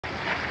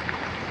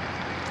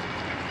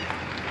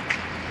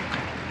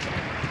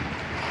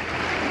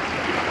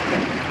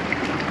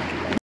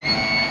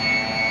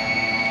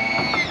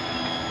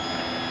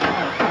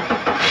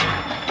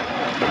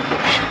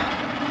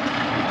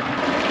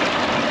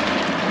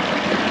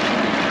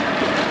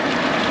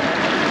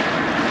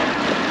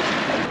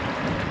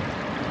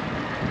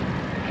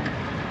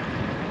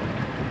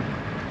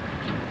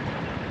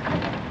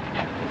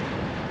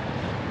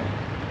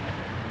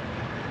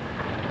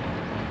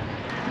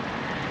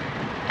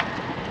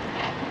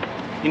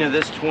you know,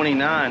 this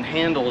 29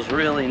 handles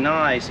really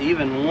nice.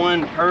 Even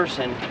one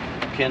person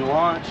can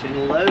launch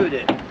and load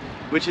it,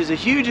 which is a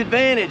huge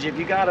advantage if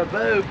you got a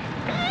boat.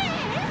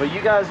 But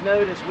you guys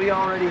notice we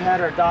already had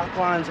our dock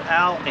lines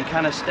out and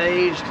kind of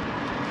staged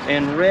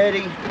and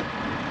ready,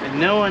 and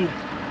knowing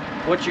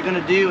what you're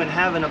going to do and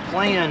having a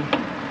plan,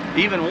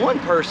 even one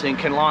person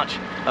can launch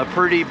a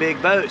pretty big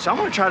boat. So I'm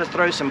going to try to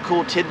throw some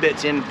cool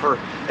tidbits in for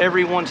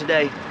everyone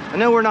today. I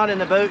know we're not in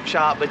the boat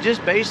shop, but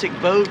just basic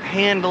boat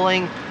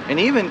handling and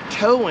even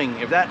towing,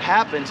 if that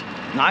happens.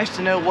 Nice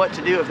to know what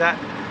to do if that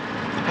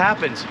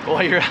happens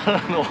while you're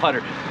out on the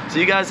water. So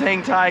you guys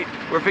hang tight.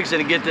 We're fixing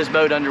to get this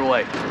boat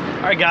underway.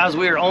 All right, guys,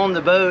 we are on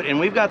the boat and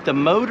we've got the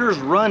motors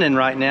running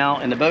right now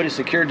and the boat is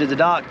secured to the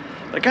dock.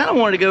 But I kind of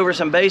wanted to go over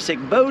some basic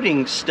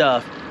boating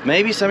stuff.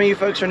 Maybe some of you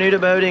folks are new to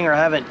boating or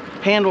haven't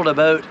handled a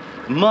boat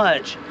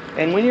much.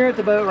 And when you're at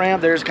the boat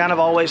ramp, there's kind of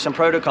always some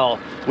protocol.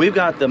 We've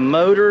got the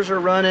motors are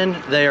running,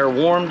 they are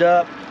warmed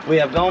up. We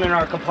have gone in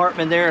our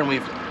compartment there and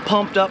we've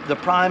pumped up the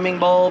priming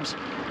bulbs.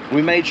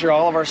 We made sure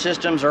all of our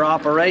systems are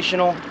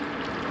operational.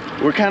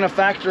 We're kind of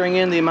factoring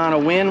in the amount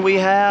of wind we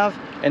have.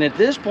 And at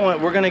this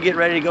point, we're gonna get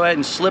ready to go ahead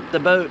and slip the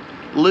boat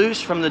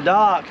loose from the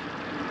dock.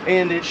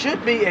 And it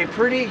should be a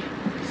pretty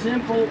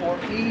simple or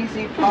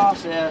easy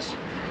process,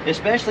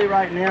 especially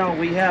right now.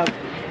 We have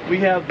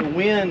the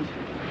wind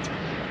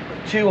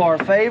to our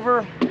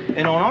favor.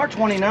 And on our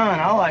 29,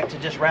 I like to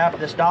just wrap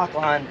this dock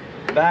line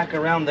back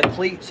around the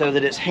cleat so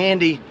that it's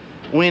handy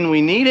when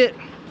we need it.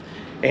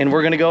 And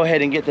we're gonna go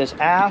ahead and get this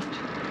aft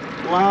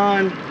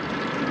line.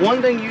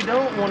 One thing you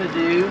don't want to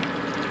do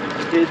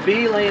is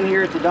be laying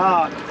here at the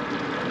dock,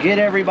 get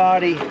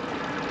everybody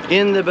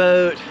in the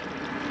boat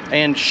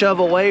and shove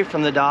away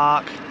from the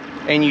dock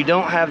and you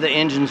don't have the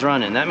engines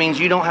running. That means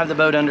you don't have the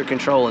boat under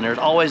control, and there's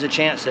always a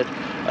chance that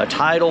a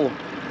tidal,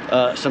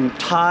 some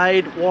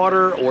tide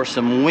water or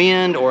some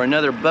wind or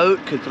another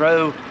boat could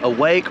throw a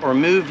wake or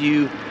move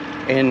you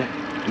and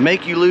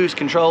make you lose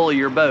control of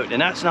your boat,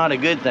 and that's not a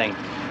good thing.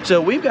 So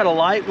we've got a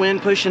light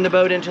wind pushing the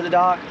boat into the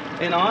dock,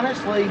 and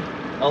honestly,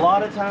 a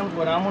lot of times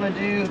what I'm gonna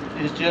do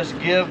is just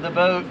give the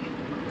boat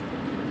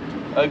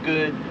a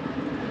good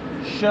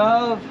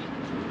shove.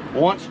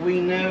 Once we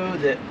know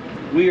that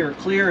we are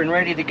clear and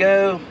ready to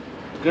go,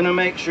 gonna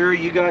make sure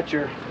you got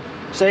your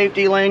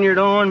safety lanyard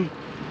on.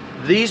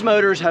 These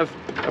motors have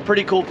a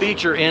pretty cool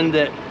feature in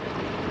that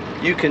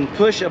you can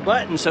push a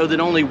button so that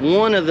only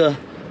one of the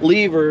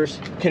levers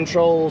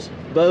controls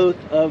both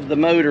of the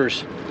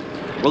motors.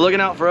 We're looking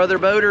out for other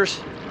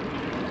boaters.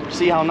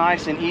 See how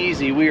nice and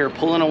easy we are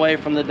pulling away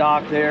from the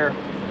dock there.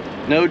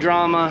 No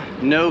drama,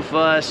 no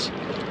fuss,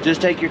 just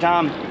take your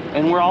time.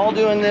 And we're all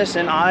doing this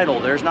in idle.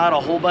 There's not a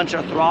whole bunch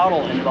of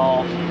throttle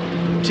involved.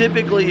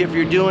 Typically, if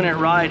you're doing it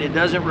right, it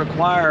doesn't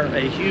require a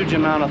huge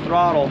amount of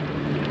throttle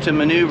to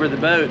maneuver the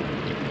boat.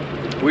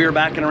 We are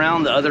backing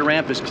around, the other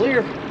ramp is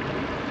clear.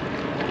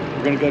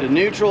 We're gonna go to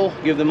neutral,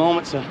 give the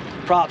moments of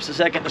props a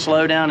second to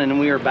slow down, and then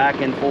we are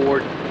backing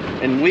forward.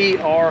 And we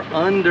are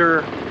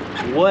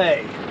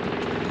underway.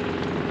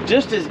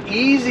 Just as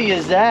easy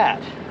as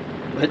that.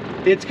 But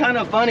it's kind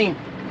of funny.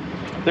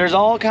 There's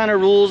all kind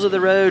of rules of the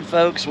road,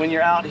 folks, when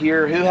you're out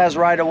here, who has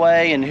right of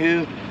way and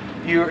who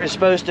you're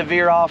supposed to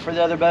veer off for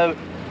the other boat.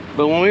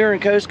 But when we were in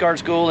Coast Guard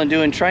school and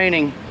doing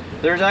training,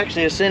 there's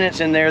actually a sentence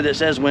in there that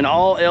says, when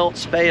all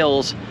else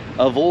fails,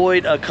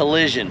 avoid a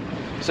collision.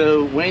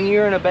 So when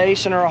you're in a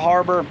basin or a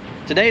harbor,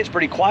 today it's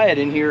pretty quiet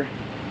in here,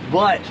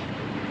 but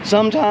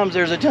sometimes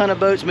there's a ton of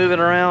boats moving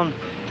around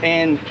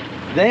and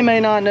they may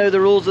not know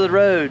the rules of the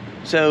road.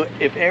 So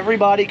if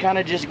everybody kind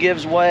of just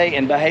gives way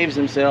and behaves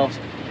themselves,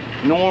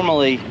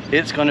 normally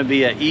it's going to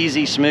be an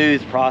easy,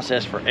 smooth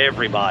process for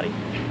everybody.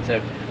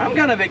 So I'm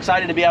kind of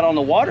excited to be out on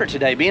the water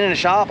today. Being in a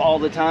shop all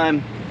the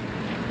time,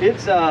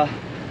 it's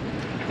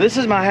this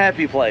is my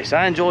happy place.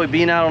 I enjoy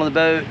being out on the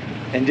boat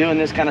and doing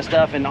this kind of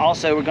stuff. And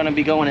also we're going to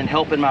be going and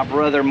helping my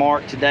brother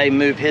Mark today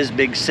move his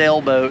big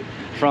sailboat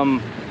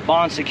from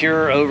Bond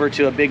Secure over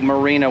to a big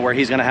marina where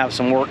he's going to have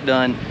some work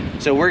done.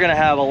 So we're going to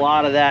have a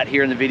lot of that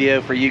here in the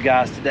video for you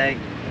guys today.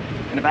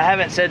 And if I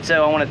haven't said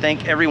so, I want to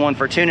thank everyone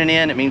for tuning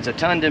in. It means a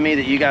ton to me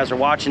that you guys are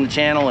watching the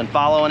channel and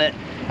following it.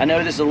 I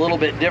know this is a little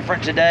bit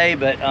different today,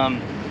 but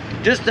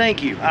just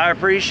thank you. I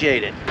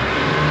appreciate it.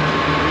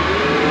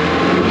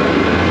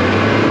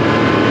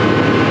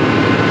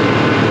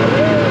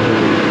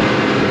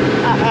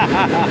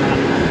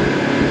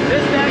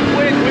 Just that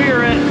quick, we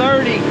are at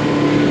 30.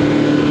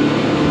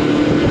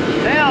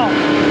 Now,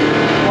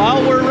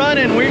 while we're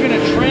running, we're going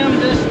to trim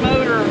this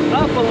motor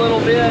up a little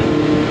bit.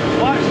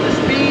 Watch the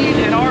speed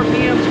and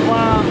RPMs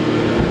climb.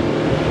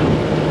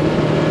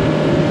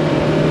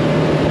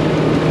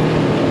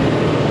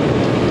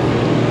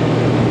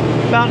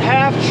 About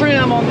half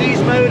trim on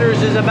these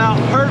motors is about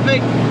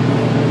perfect.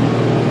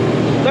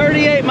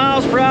 38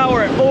 miles per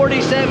hour at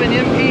 47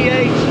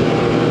 mph.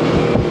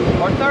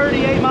 Or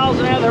 38 miles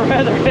an hour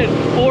rather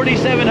at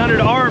 4,700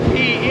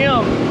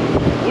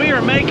 RPM. We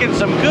are making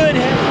some good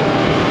headway.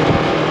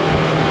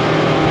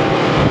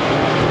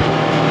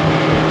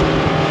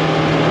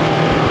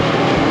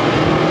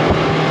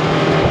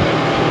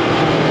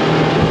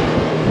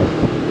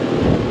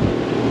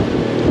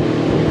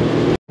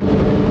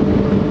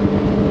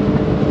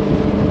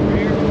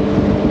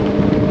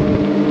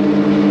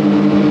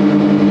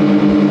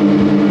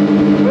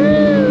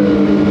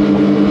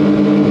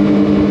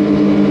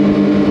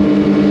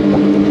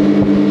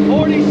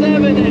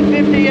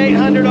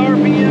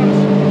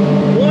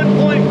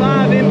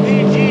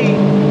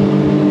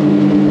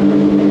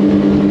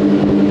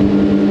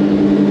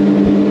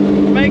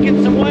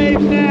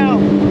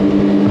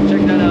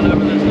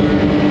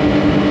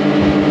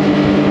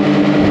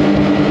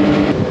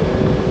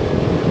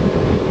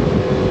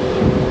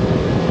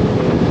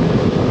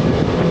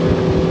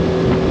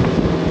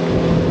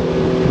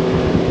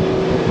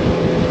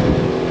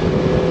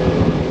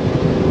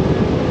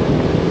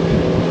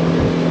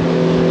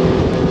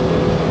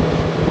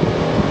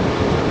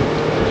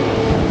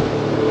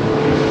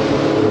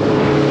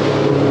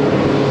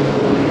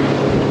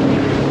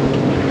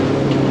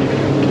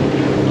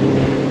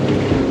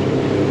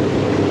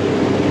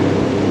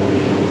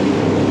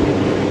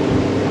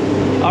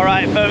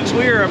 folks,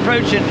 we are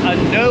approaching a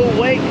no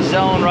wake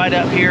zone right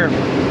up here.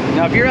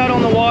 Now, if you're out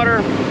on the water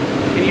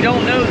and you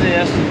don't know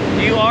this,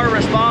 you are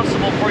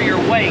responsible for your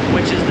wake,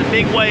 which is the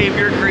big wave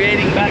you're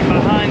creating back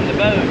behind the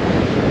boat.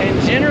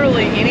 And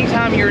generally,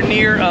 anytime you're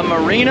near a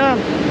marina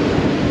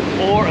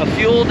or a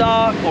fuel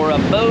dock or a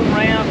boat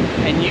ramp,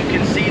 and you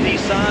can see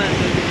these signs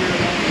over here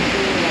along the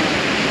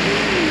shoreline,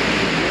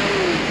 no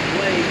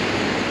wake.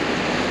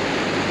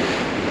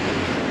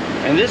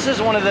 And this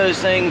is one of those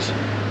things,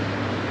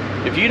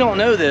 if you don't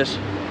know this,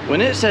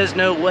 when it says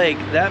no wake,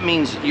 that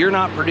means you're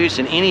not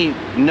producing any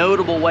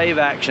notable wave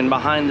action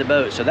behind the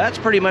boat. So that's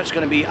pretty much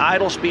going to be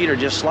idle speed or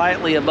just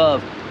slightly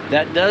above.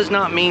 That does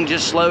not mean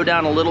just slow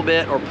down a little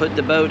bit or put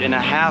the boat in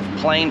a half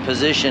plane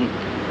position.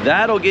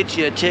 That'll get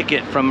you a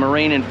ticket from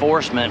marine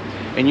enforcement,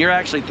 and you're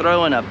actually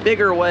throwing a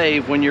bigger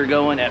wave when you're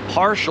going at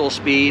partial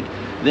speed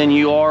than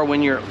you are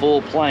when you're at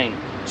full plane.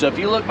 So if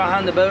you look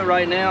behind the boat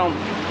right now,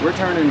 we're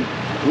turning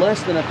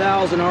less than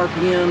 1,000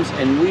 RPMs,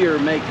 and we are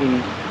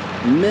making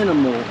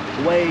minimal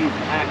wave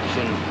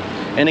action.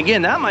 And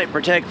again, that might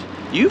protect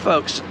you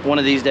folks one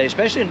of these days,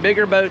 especially in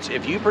bigger boats.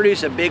 If you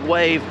produce a big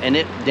wave and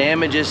it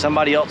damages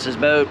somebody else's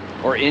boat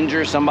or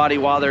injures somebody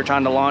while they're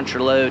trying to launch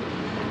or load,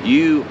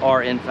 you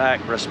are in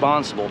fact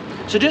responsible.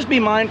 So just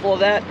be mindful of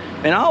that.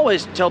 And I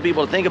always tell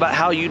people to think about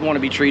how you'd want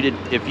to be treated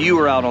if you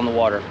were out on the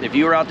water. If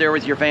you were out there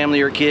with your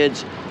family or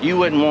kids, you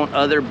wouldn't want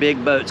other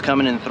big boats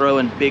coming and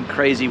throwing big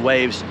crazy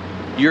waves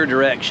your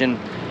direction.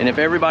 And if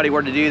everybody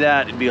were to do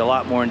that, it'd be a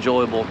lot more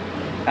enjoyable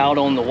out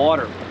on the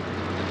water.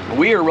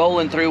 We are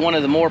rolling through one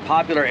of the more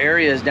popular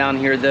areas down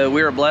here, though.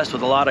 We are blessed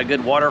with a lot of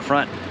good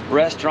waterfront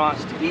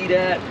restaurants to eat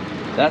at.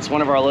 That's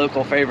one of our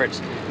local favorites,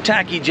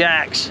 Tacky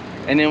Jack's.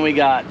 And then we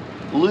got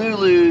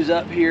Lulu's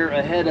up here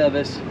ahead of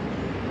us.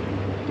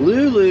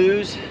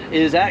 Lulu's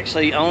is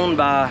actually owned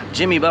by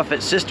Jimmy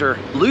Buffett's sister,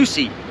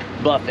 Lucy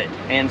Buffett.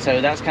 And so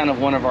that's kind of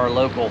one of our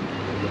local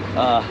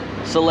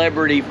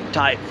celebrity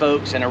type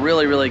folks, and a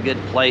really, really good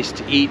place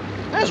to eat.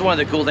 That's one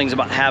of the cool things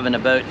about having a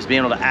boat, is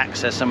being able to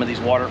access some of these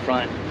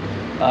waterfront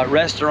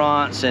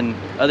restaurants and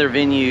other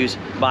venues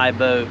by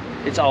boat.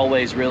 It's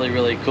always really,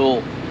 really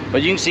cool.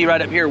 But you can see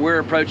right up here, we're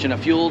approaching a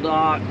fuel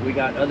dock. We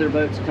got other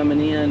boats coming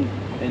in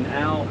and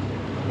out.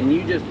 And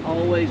you just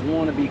always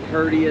want to be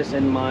courteous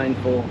and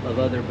mindful of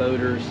other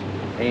boaters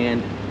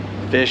and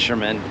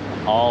fishermen,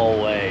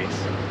 always.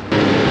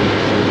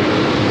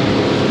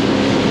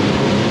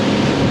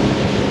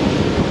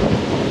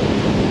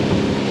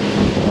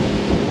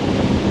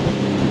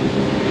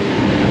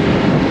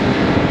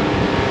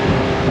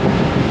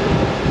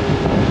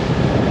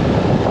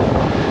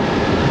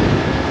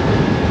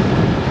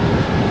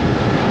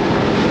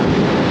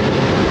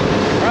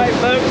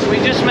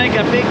 Make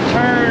a big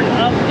turn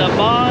up the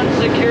Bond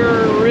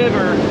Secure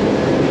River.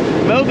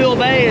 Mobile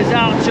Bay is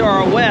out to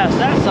our west.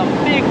 That's some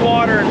big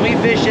water, and we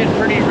fish it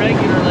pretty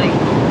regularly.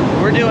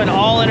 We're doing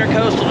all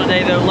intercoastal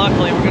today, though.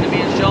 Luckily, we're going to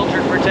be in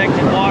sheltered,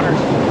 protected waters.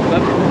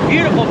 But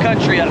beautiful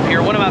country up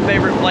here, one of my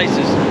favorite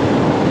places.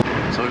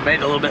 So we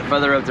made it a little bit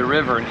further up the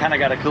river and kind of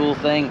got a cool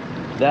thing.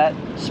 That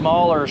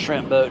smaller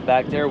shrimp boat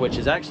back there, which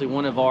is actually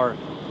one of our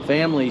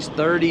family's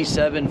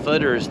 37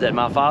 footers that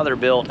my father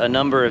built a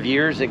number of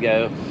years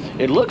ago.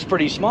 It looks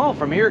pretty small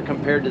from here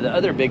compared to the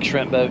other big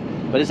shrimp boat,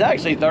 but it's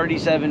actually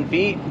 37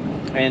 feet.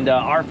 And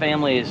our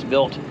family has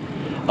built,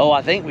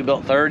 I think we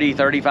built 30,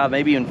 35,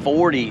 maybe even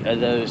 40 of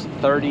those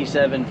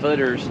 37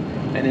 footers.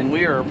 And then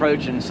we are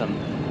approaching some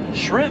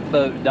shrimp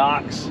boat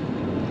docks.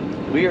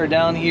 We are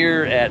down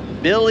here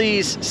at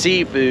Billy's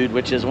Seafood,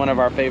 which is one of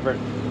our favorite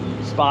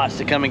spots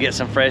to come and get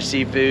some fresh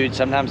seafood.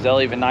 Sometimes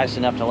they'll even nice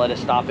enough to let us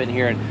stop in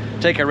here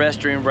and take a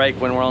restroom break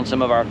when we're on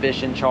some of our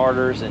fishing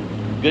charters.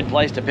 And good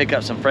place to pick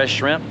up some fresh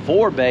shrimp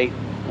for bait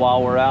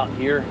while we're out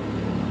here.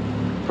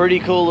 Pretty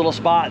cool little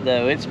spot,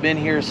 though. It's been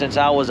here since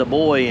I was a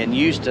boy and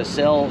used to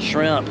sell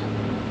shrimp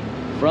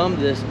from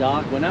this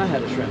dock when I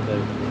had a shrimp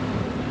boat.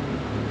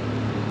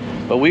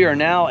 But we are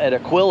now at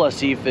Aquila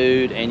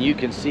Seafood, and you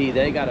can see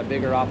they got a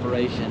bigger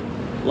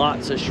operation.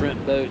 Lots of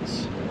shrimp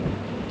boats,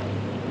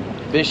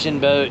 fishing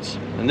boats.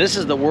 And this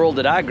is the world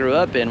that I grew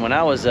up in when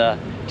I was a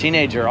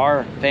teenager.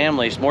 Our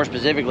families, more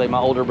specifically my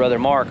older brother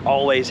Mark,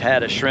 always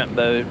had a shrimp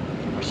boat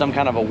or some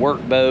kind of a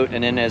work boat.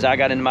 And then as I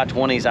got into my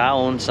 20s, I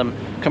owned some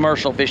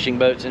commercial fishing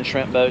boats and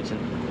shrimp boats,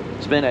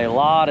 and spent a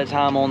lot of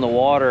time on the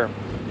water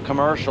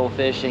commercial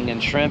fishing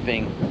and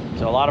shrimping.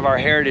 So a lot of our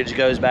heritage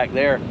goes back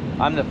there.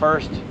 I'm the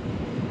first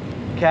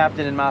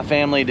captain in my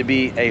family to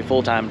be a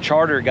full-time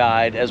charter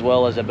guide as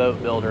well as a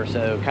boat builder.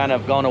 So kind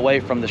of gone away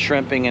from the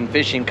shrimping and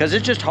fishing because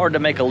it's just hard to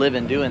make a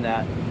living doing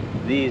that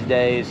these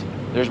days.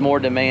 There's more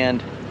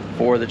demand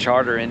for the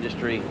charter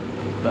industry.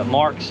 But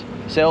Mark's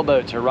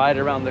sailboats are right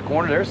around the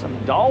corner. There's some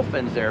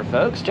dolphins there,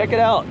 folks. Check it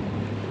out.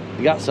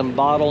 We got some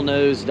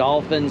bottlenose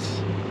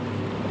dolphins.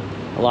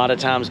 A lot of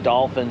times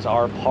dolphins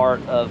are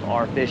part of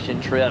our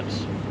fishing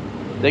trips.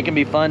 They can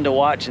be fun to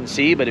watch and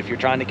see, but if you're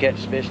trying to catch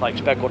fish like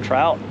speckled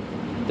trout,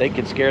 they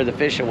can scare the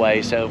fish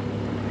away. So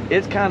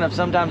it's kind of,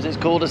 sometimes it's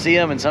cool to see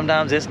them and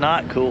sometimes it's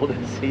not cool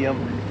to see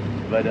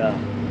them. But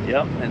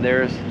yep, and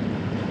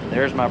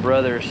there's my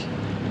brother's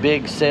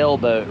big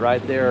sailboat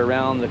right there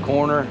around the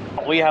corner.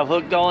 We have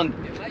hooked on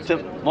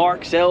to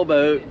Mark's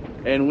sailboat,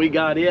 and we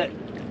got it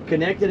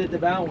connected at the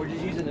bow. We're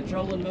just using the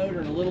trolling motor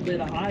and a little bit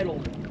of idle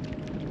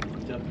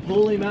to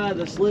pull him out of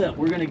the slip.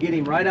 We're gonna get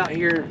him right out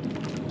here,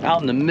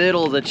 out in the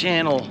middle of the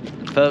channel,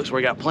 folks.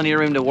 We got plenty of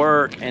room to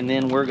work, and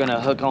then we're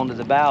gonna hook onto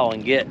the bow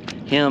and get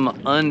him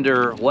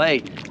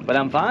underway. But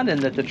I'm finding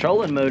that the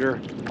trolling motor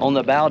on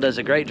the bow does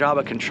a great job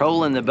of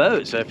controlling the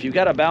boat. So if you've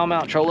got a bow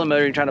mount trolling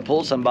motor and you're trying to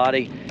pull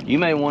somebody, you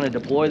may want to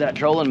deploy that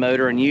trolling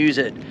motor and use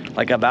it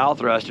like a bow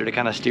thruster to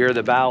kind of steer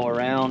the bow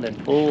around and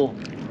pull.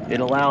 It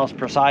allows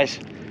precise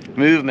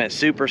movement,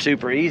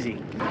 super easy.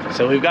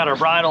 So we've got our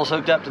bridles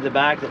hooked up to the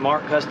back that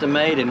Mark custom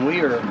made, and we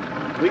are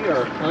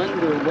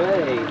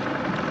underway,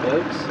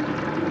 folks.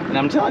 And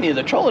I'm telling you,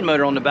 the trolling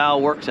motor on the bow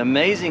works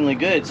amazingly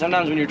good.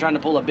 Sometimes when you're trying to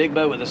pull a big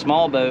boat with a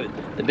small boat,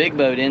 the big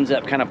boat ends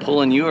up kind of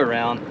pulling you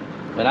around,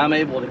 but I'm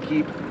able to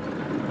keep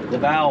the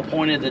bow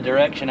pointed the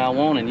direction I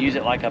want and use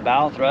it like a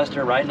bow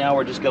thruster. Right now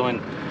we're just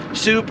going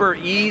super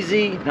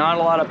easy, not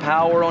a lot of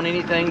power on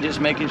anything,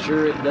 just making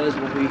sure it does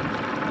what we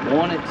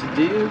want it to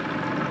do.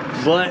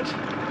 But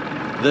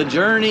the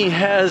journey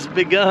has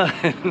begun.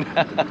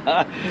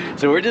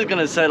 So we're just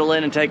gonna settle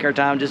in and take our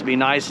time, just be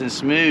nice and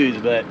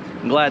smooth. But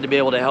I'm glad to be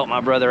able to help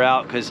my brother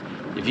out, because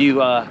if you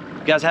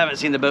guys haven't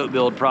seen the boat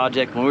build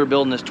project, when we were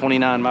building this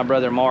 29, my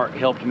brother Mark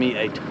helped me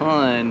a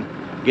ton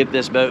get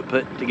this boat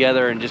put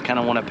together, and just kind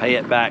of want to pay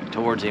it back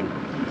towards him.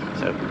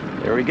 So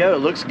there we go. It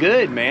looks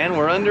good, man.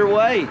 We're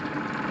underway.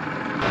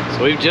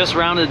 So we've just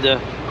rounded the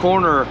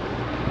corner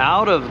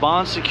out of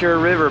Bon Secure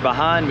River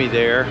behind me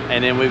there,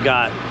 and then we've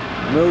got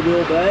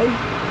Mobile Bay,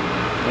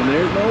 and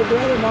there's my old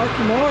brother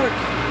Marky Mark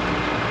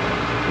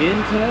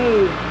in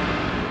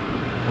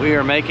tow. We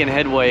are making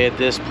headway at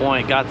this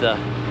point. Got the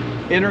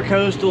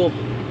intercoastal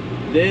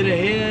dead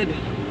ahead.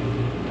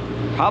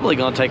 Probably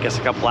gonna take us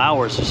a couple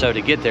hours or so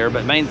to get there,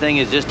 but main thing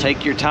is just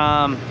take your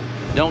time.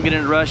 Don't get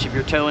in a rush if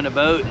you're towing a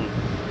boat.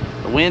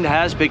 And the wind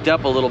has picked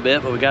up a little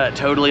bit, but we got it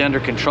totally under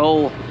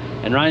control.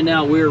 And right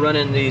now we're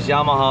running these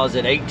Yamahas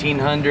at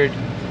 1800.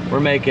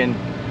 We're making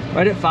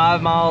right at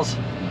 5 miles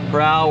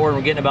per hour, and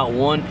we're getting about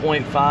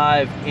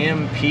 1.5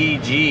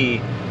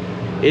 mpg.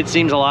 It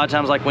seems a lot of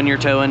times like when you're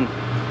towing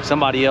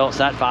somebody else,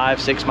 that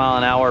 5-6 mile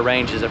an hour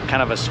range is a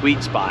kind of a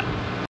sweet spot.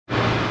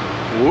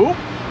 Whoop,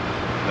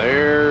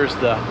 there's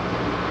the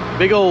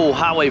big old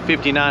Highway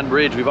 59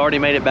 bridge. We've already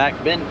made it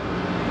back, been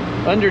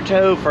under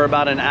tow for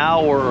about an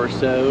hour or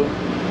so.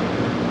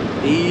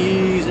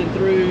 Easing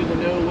through the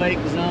no wake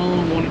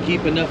zone. Want to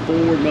keep enough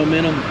forward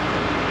momentum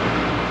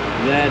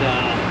that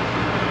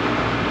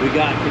we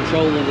got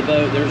control of the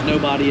boat. There's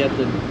nobody at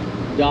the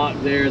dock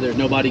there. There's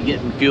nobody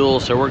getting fuel,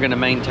 so we're going to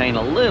maintain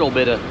a little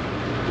bit of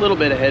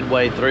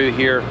headway through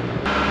here.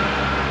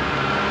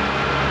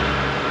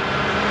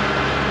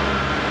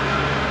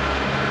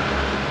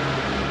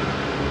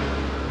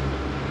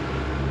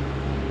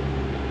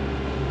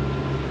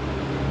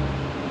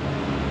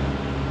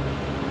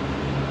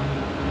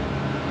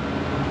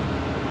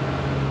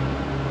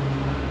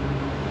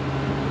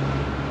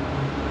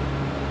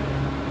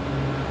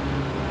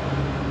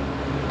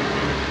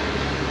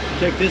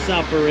 Check this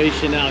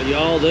operation out,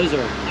 y'all. Those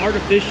are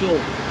artificial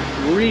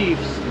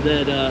reefs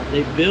that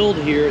they build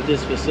here at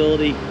this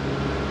facility.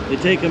 They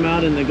take them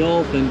out in the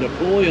Gulf and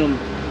deploy them.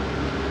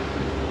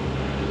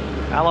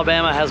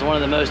 Alabama has one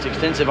of the most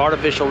extensive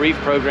artificial reef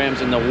programs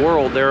in the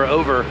world. There are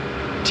over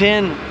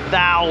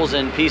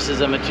 10,000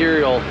 pieces of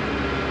material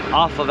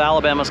off of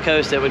Alabama's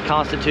coast that would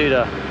constitute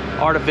an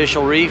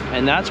artificial reef,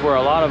 and that's where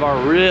a lot of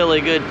our really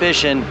good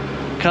fishing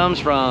comes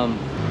from.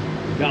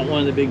 Got one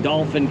of the big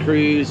dolphin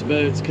cruise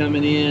boats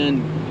coming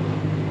in.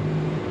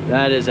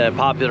 That is a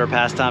popular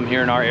pastime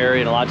here in our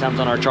area, and a lot of times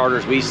on our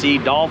charters we see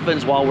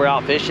dolphins while we're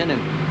out fishing,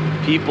 and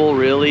people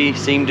really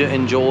seem to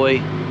enjoy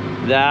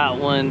that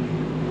one.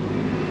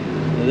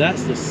 Now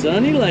that's the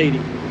Sunny Lady.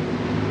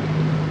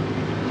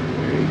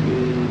 Very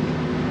good.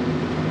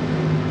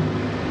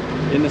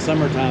 In the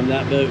summertime,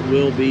 that boat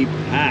will be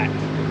packed.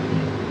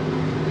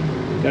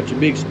 Got your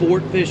big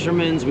sport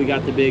fishermen. We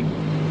got the big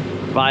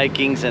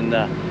Vikings and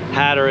the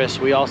Hatteras.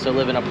 We also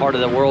live in a part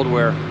of the world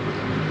where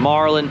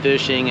marlin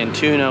fishing and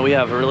tuna, we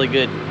have a really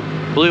good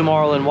blue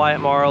marlin, white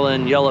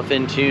marlin,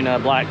 yellowfin tuna,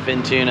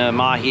 blackfin tuna,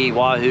 mahi,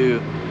 wahoo,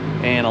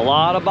 and a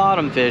lot of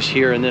bottom fish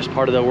here in this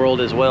part of the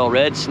world as well.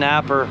 Red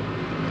snapper.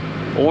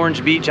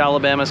 Orange Beach,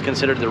 Alabama is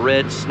considered the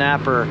red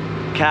snapper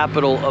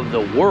capital of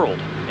the world,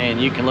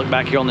 and you can look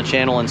back here on the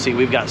channel and see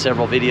we've got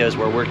several videos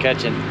where we're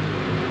catching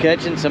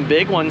some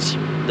big ones.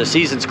 The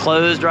season's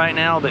closed right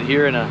now, but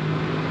here in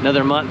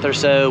another month or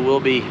so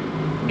we'll be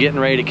getting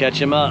ready to catch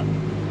him up.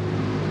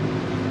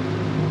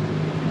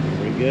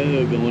 There we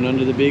go, going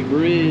under the big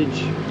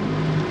bridge.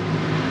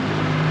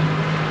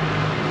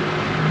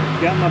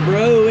 Got my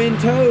bro in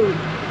tow.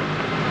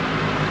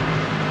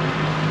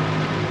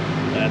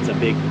 That's a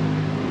big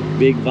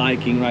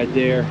Viking right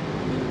there.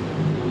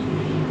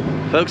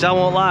 Folks, I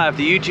won't lie, if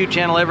the YouTube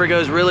channel ever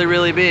goes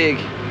really big,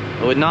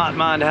 I would not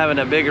mind having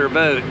a bigger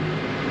boat.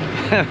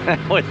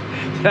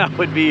 that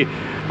would be,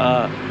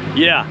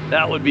 yeah,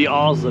 that would be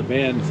awesome,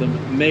 man.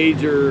 Some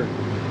major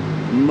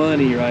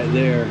money right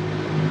there.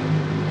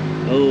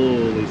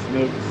 Holy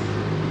smokes.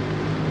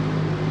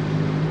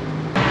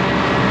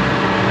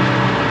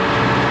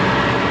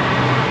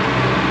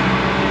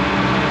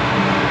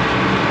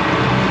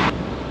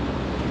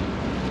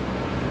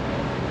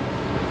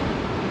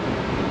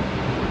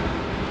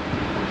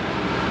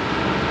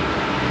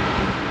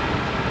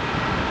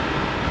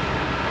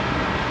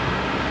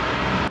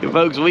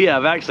 Folks, we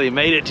have actually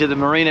made it to the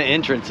marina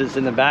entrance. It's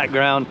in the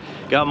background.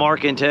 Got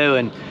Mark in tow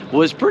and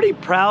was pretty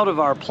proud of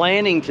our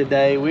planning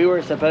today. We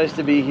were supposed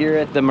to be here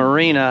at the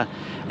marina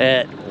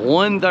at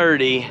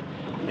 1:30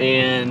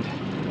 and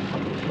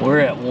we're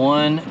at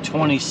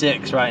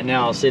 1:26 right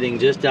now, sitting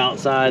just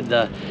outside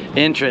the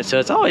entrance. So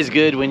it's always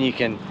good when you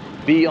can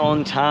be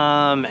on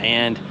time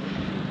and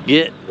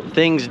get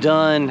things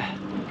done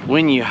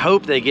when you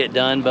hope they get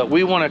done. But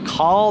we want to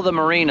call the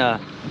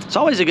marina. It's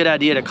always a good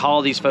idea to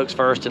call these folks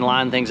first and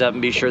line things up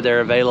and be sure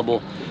they're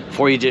available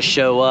before you just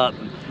show up.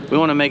 We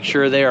want to make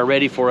sure they are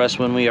ready for us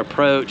when we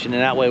approach, and then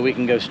that way we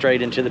can go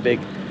straight into the big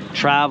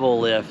travel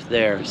lift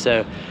there.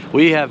 So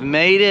we have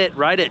made it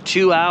right at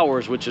 2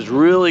 hours, which is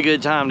really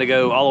good time to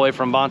go all the way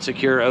from Bon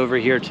Secours over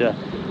here to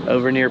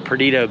over near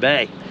Perdido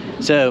Bay.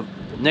 So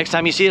next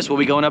time you see us, we'll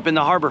be going up in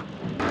the harbor.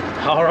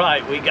 All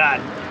right, we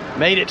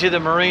made it to the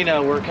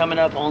marina. We're coming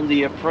up on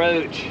the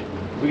approach.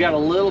 We got a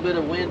little bit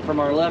of wind from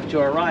our left to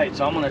our right,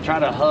 so I'm gonna try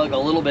to hug a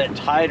little bit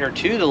tighter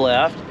to the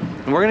left.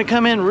 And we're gonna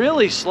come in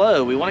really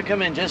slow. We wanna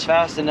come in just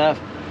fast enough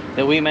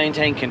that we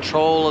maintain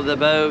control of the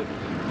boat,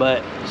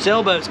 but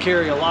sailboats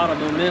carry a lot of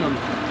momentum.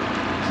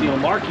 See a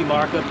marky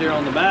mark up there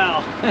on the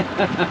bow.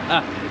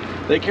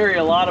 They carry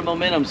a lot of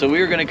momentum, so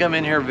we're gonna come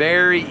in here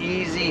very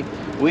easy.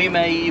 We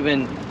may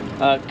even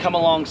come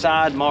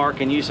alongside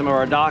Mark and use some of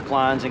our dock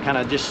lines and kind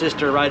of just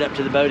sister right up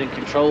to the boat and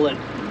control it.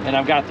 And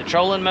I've got the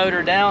trolling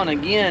motor down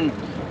again.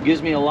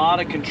 Gives me a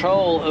lot of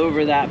control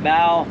over that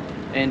bow,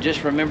 and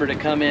just remember to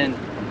come in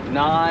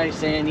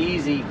nice and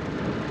easy.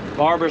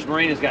 Barber's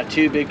Marina's got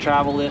 2 big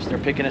travel lifts. They're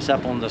picking us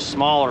up on the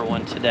smaller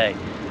one today.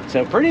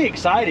 So pretty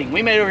exciting.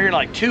 We made it over here in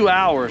like 2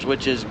 hours,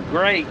 which is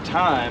great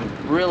time.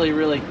 Really,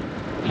 really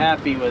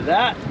happy with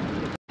that.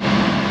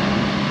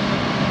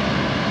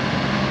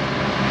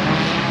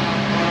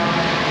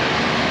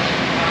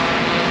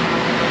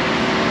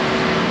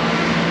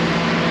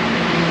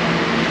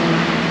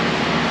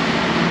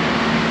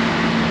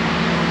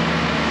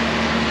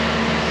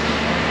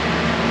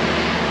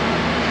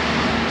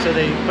 So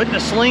they put the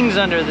slings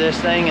under this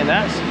thing, and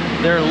that's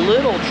their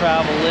little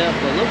travel lift,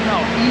 but look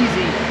how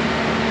easy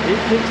it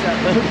picks that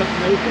boat up,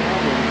 no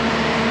problem.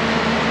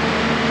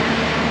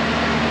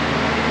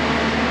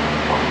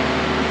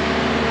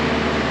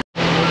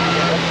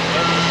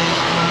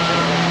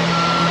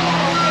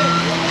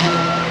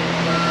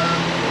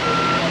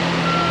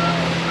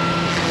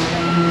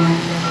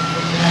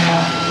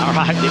 All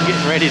right, they're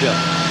getting ready to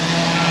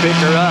pick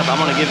her up. I'm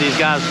gonna give these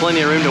guys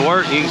plenty of room to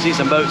work. You can see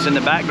some boats in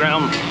the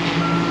background.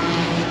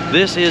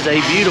 This is a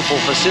beautiful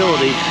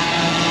facility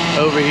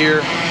over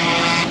here.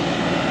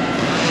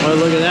 Well,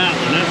 look at that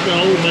one. That's the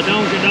old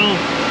badonkadonk.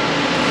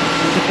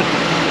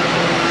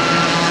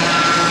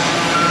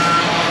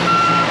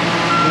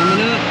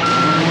 Coming up.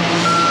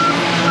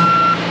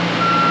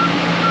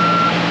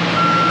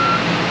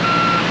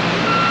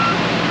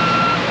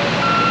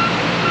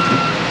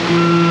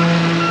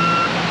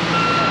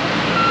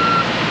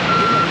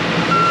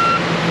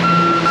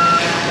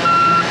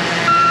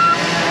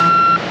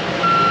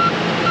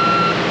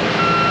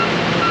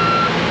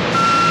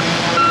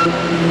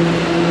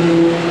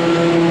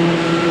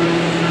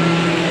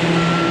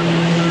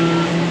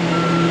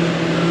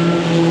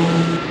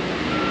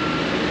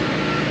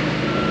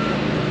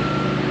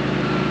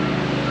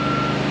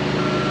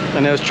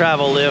 And those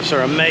travel lifts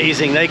are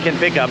amazing. They can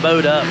pick a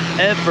boat up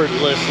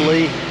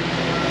effortlessly.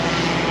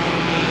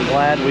 I'm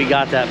glad we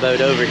got that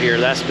boat over here.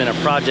 That's been a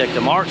project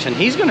of Mark's, and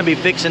he's gonna be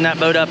fixing that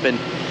boat up and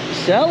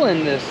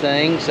selling this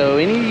thing. So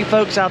any of you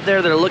folks out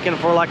there that are looking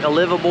for like a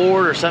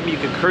liveaboard or something you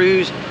could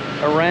cruise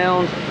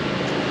around,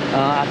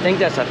 I think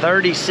that's a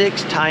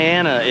 36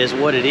 Tiana is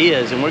what it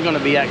is. And we're gonna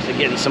be actually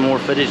getting some more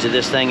footage of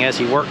this thing as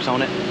he works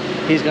on it.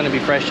 He's gonna be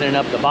freshening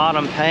up the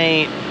bottom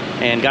paint,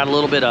 and got a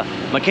little bit of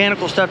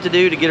mechanical stuff to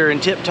do to get her in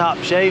tip-top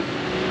shape.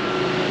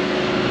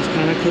 It's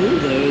kind of cool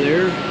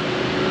though.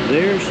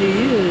 There she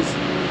is.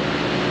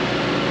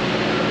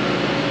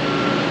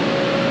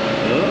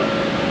 Oh,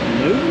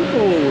 moving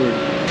forward.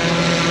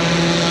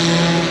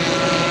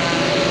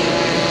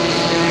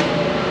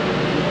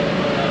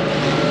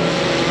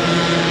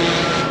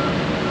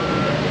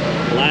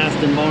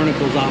 Blasting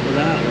barnacles off of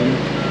that one.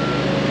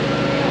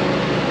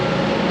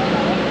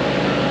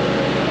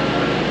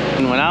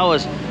 When I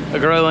was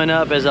growing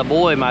up as a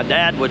boy, my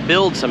dad would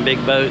build some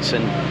big boats,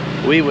 and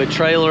we would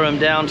trailer them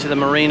down to the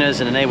marinas,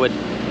 and then they would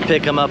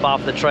pick them up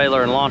off the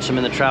trailer and launch them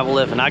in the travel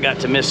lift. And I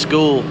got to miss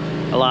school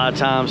a lot of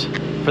times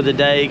for the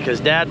day because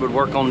Dad would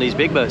work on these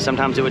big boats.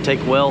 Sometimes it would take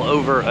well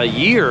over a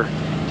year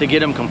to get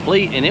them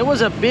complete, and it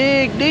was a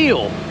big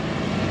deal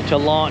to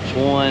launch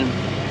one.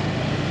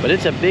 But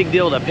it's a big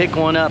deal to pick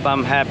one up.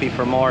 I'm happy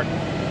for Mark.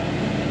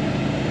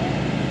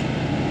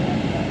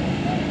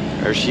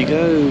 There she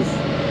goes.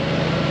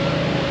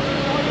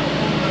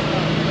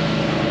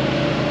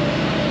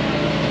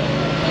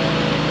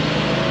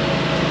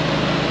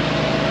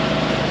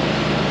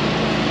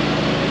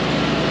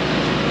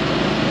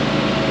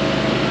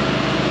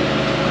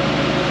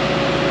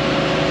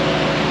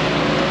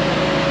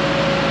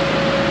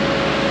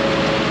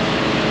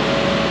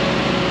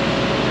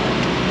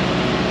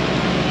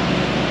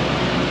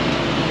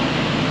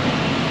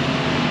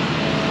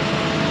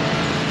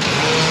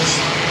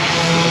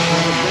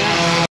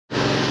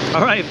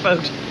 All right,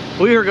 folks,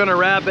 we are gonna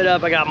wrap it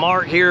up. I got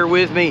Mark here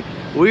with me.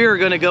 We are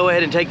gonna go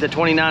ahead and take the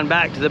 29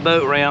 back to the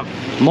boat ramp.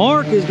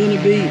 Mark is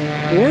gonna be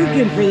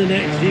working for the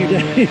next few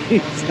days.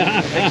 He's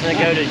gonna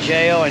go to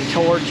jail and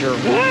torture.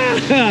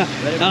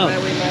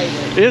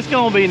 It's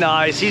gonna be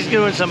nice. He's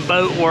doing some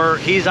boat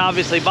work. He's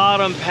obviously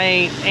bottom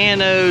paint,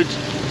 anodes,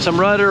 some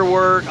rudder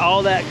work,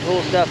 all that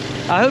cool stuff.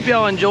 I hope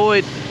y'all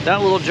enjoyed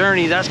that little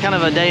journey. That's kind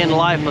of a day in the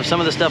life of some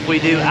of the stuff we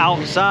do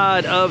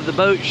outside of the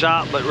boat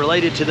shop, but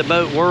related to the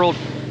boat world.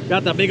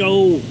 Got that big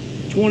old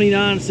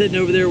 29 sitting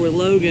over there with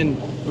Logan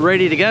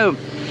ready to go.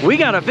 We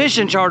got a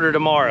fishing charter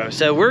tomorrow,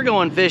 so we're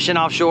going fishing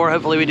offshore.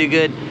 Hopefully we do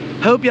good.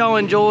 Hope y'all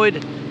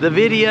enjoyed the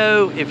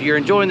video. If you're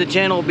enjoying the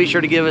channel, be sure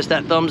to give us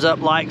that thumbs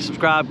up, like,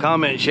 subscribe,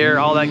 comment, share,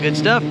 all that good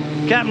stuff.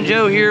 Captain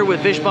Joe here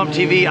with Fish Bump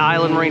TV,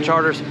 Island Marine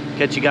Charters.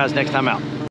 Catch you guys next time out.